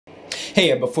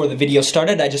Hey, before the video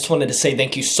started, I just wanted to say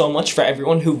thank you so much for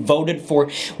everyone who voted for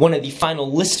one of the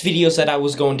final list videos that I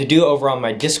was going to do over on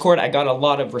my Discord. I got a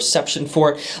lot of reception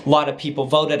for it, a lot of people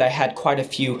voted, I had quite a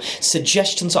few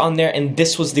suggestions on there, and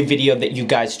this was the video that you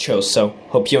guys chose, so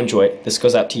hope you enjoy it. This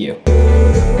goes out to you.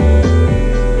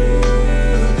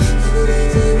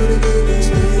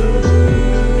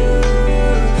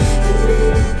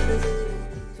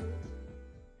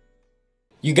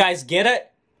 You guys get it?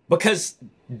 Because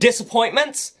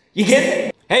disappointments? You get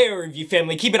it? Hey review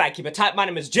family, keep it high, keep it tight. My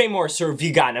name is J Morris, a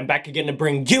review guy, and I'm back again to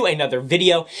bring you another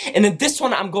video. And in this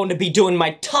one, I'm going to be doing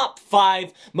my top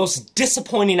 5 most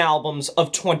disappointing albums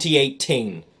of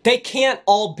 2018. They can't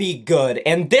all be good,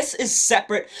 and this is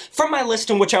separate from my list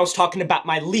in which I was talking about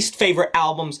my least favorite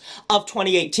albums of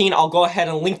 2018. I'll go ahead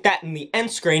and link that in the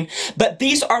end screen, but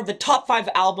these are the top 5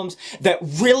 albums that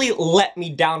really let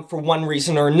me down for one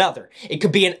reason or another. It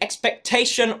could be an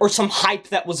expectation or some hype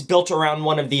that was built around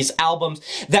one of these albums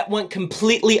that went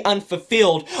completely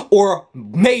unfulfilled or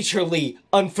majorly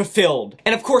unfulfilled.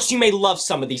 And of course, you may love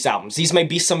some of these albums. These may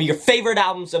be some of your favorite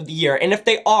albums of the year, and if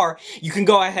they are, you can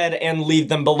go ahead and leave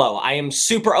them below. I am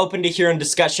super open to hearing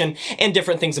discussion and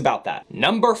different things about that.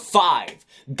 Number 5,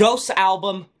 Ghost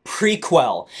album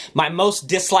Prequel, my most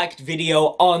disliked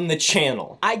video on the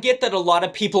channel. I get that a lot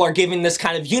of people are giving this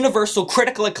kind of universal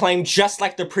critical acclaim just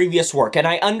like their previous work, and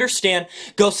I understand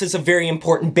Ghost is a very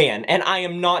important band, and I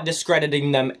am not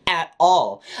discrediting them at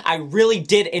all. I really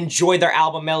did enjoy their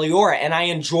album Meliora, and I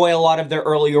enjoy a lot of their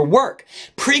earlier work.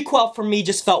 Prequel for me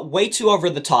just felt way too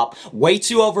over the top, way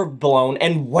too overblown,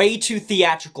 and way too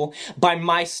theatrical by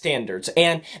my standards,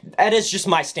 and that is just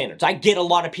my standards. I get a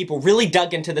lot of people really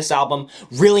dug into this album,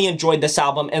 really enjoyed this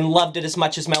album and loved it as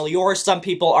much as Meliora. Some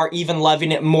people are even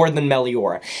loving it more than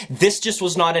Meliora. This just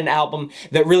was not an album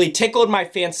that really tickled my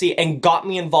fancy and got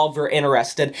me involved or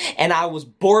interested, and I was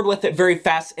bored with it very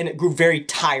fast, and it grew very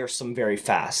tiresome very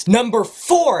fast. Number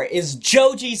 4 is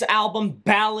Joji's album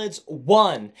Ballads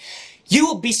 1. You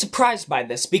will be surprised by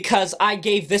this because I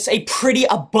gave this a pretty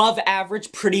above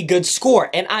average, pretty good score,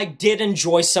 and I did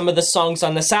enjoy some of the songs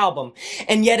on this album,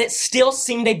 and yet it still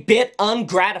seemed a bit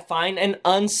ungratifying and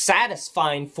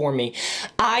unsatisfying for me.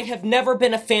 I have never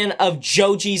been a fan of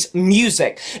Joji's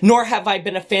music, nor have I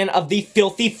been a fan of the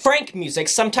Filthy Frank music.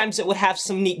 Sometimes it would have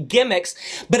some neat gimmicks,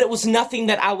 but it was nothing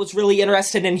that I was really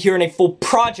interested in hearing a full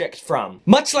project from.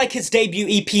 Much like his debut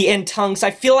EP In Tongues,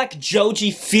 I feel like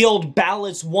Joji filled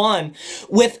Ballads 1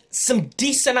 with some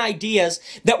decent ideas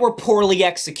that were poorly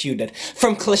executed.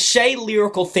 From cliche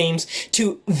lyrical themes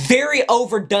to very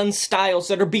overdone styles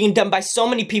that are being done by so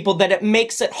many people that it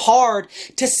makes it hard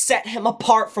to set him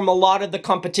apart from a lot of the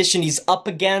competition he's up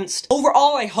against.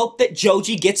 Overall, I hope that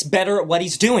Joji gets better at what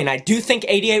he's doing. I do think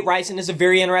 88 Rising is a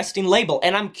very interesting label,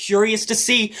 and I'm curious to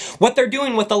see what they're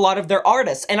doing with a lot of their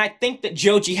artists, and I think that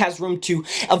Joji has room to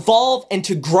evolve and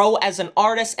to grow as an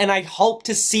artist, and I hope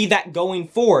to see that going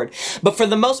forward. But for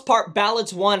the most part,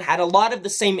 Ballads 1 had a lot of the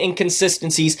same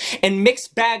inconsistencies and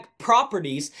mixed bag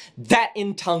properties that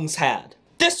In Tongues had.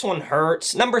 This one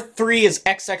hurts. Number 3 is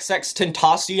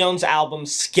XXXTentacion's album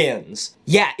Skins.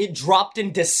 Yeah, it dropped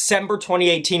in December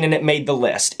 2018 and it made the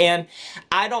list. And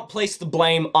I don't place the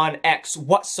blame on X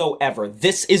whatsoever.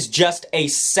 This is just a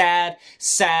sad,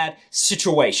 sad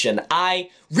situation.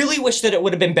 I really wish that it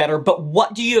would have been better, but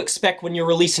what do you expect when you're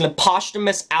releasing a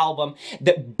posthumous album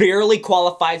that barely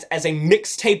qualifies as a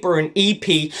mixtape or an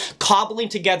EP, cobbling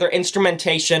together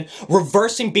instrumentation,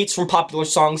 reversing beats from popular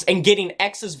songs, and getting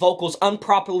X's vocals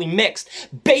improperly mixed,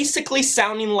 basically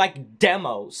sounding like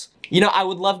demos? You know, I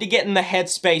would love to get in the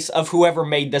headspace of whoever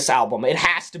made this album. It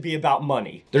has to be about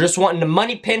money. They're just wanting to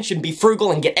money pinch and be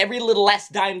frugal and get every little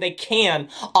last dime they can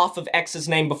off of X's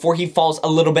name before he falls a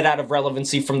little bit out of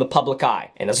relevancy from the public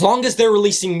eye. And as long as they're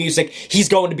releasing music, he's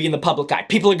going to be in the public eye.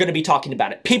 People are going to be talking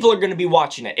about it. People are going to be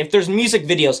watching it. If there's music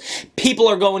videos, people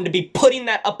are going to be putting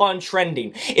that up on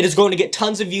trending. It is going to get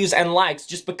tons of views and likes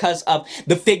just because of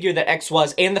the figure that X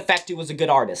was and the fact he was a good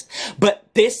artist. But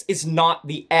this is not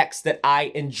the X that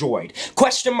I enjoyed.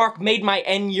 Question Mark made my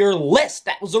end-year list.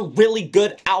 That was a really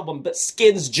good album, but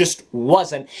Skins just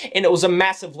wasn't, and it was a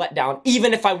massive letdown,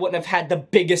 even if I wouldn't have had the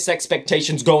biggest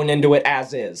expectations going into it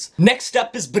as is. Next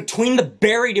up is Between the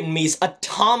Buried and Me's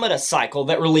Automata cycle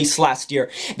that released last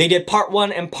year. They did part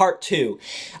 1 and part 2.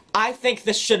 I think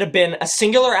this should have been a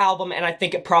singular album, and I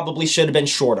think it probably should have been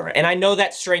shorter. And I know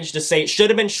that's strange to say. It should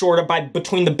have been shorter by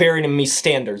Between the Buried and Me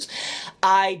standards.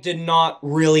 I did not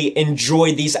really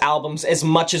enjoy these albums as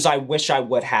much as I wish I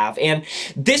would have. And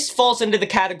this falls into the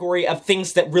category of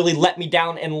things that really let me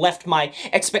down and left my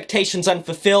expectations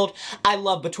unfulfilled. I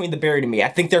love Between the Buried and Me. I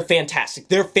think they're fantastic.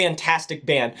 They're a fantastic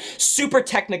band. Super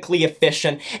technically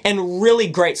efficient and really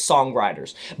great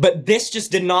songwriters. But this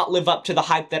just did not live up to the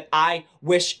hype that I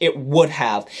wish it would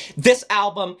have. This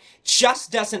album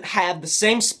just doesn't have the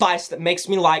same spice that makes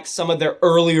me like some of their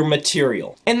earlier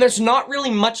material. And there's not really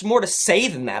much more to say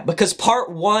than that, because part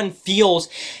 1 feels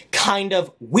kind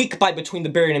of weak by Between the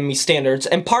Buried and Me standards,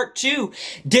 and part 2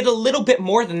 did a little bit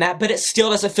more than that, but it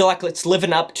still doesn't feel like it's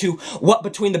living up to what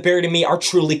Between the Buried and Me are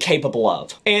truly capable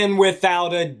of. And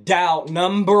without a doubt,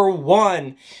 number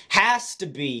 1 has to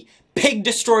be Pig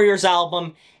Destroyer's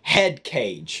album, Head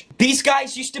Cage. These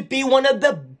guys used to be one of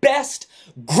the best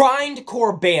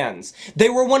grindcore bands. They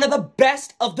were one of the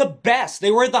best of the best.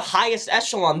 They were the highest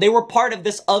echelon. They were part of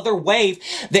this other wave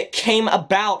that came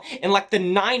about in like the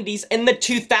 90s and the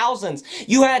 2000s.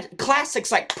 You had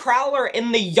classics like Prowler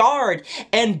in the Yard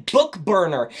and Book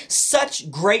Burner.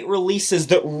 Such great releases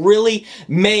that really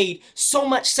made so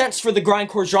much sense for the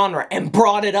grindcore genre and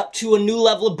brought it up to a new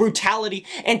level of brutality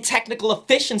and technical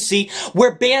efficiency,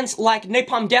 where bands like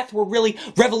Napalm Death were really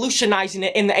revolutionizing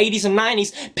it in the 80s and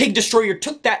 90s. Pig Destroyer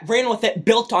took that, ran with it,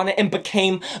 built on it, and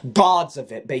became gods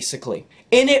of it, basically.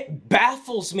 And it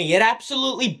baffles me, it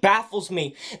absolutely baffles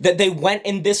me that they went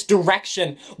in this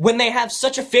direction when they have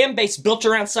such a fan base built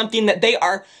around something that they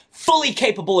are fully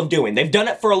capable of doing. They've done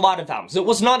it for a lot of albums. It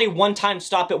was not a one-time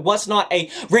stop. It was not a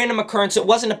random occurrence. It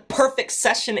wasn't a perfect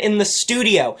session in the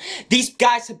studio. These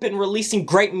guys have been releasing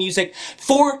great music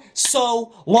for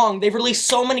so long. They've released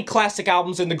so many classic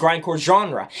albums in the grindcore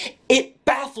genre. It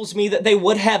baffles me that they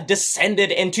would have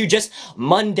descended into just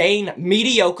mundane,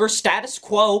 mediocre, status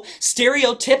quo,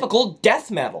 stereotypical death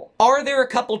metal. Are there a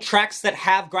couple tracks that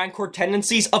have grindcore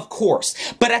tendencies? Of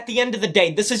course. But at the end of the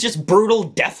day, this is just brutal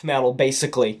death metal,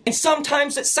 basically. And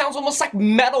sometimes it sounds almost like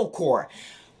metalcore.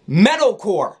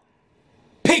 Metalcore.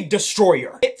 Pig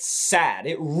Destroyer. It's sad.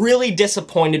 It really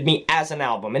disappointed me as an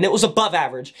album, and it was above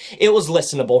average. It was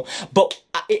listenable, but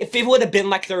if it would have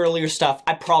been like the earlier stuff,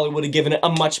 I probably would have given it a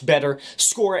much better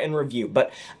score and review.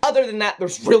 But other than that,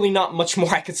 there's really not much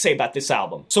more I could say about this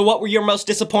album. So what were your most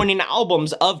disappointing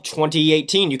albums of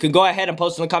 2018? You can go ahead and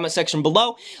post in the comment section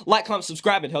below. Like, comment,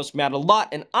 subscribe. It helps me out a lot,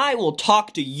 and I will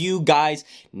talk to you guys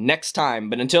next time.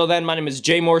 But until then, my name is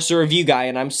Jay Morris, the Review Guy,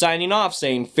 and I'm signing off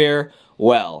saying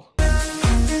farewell.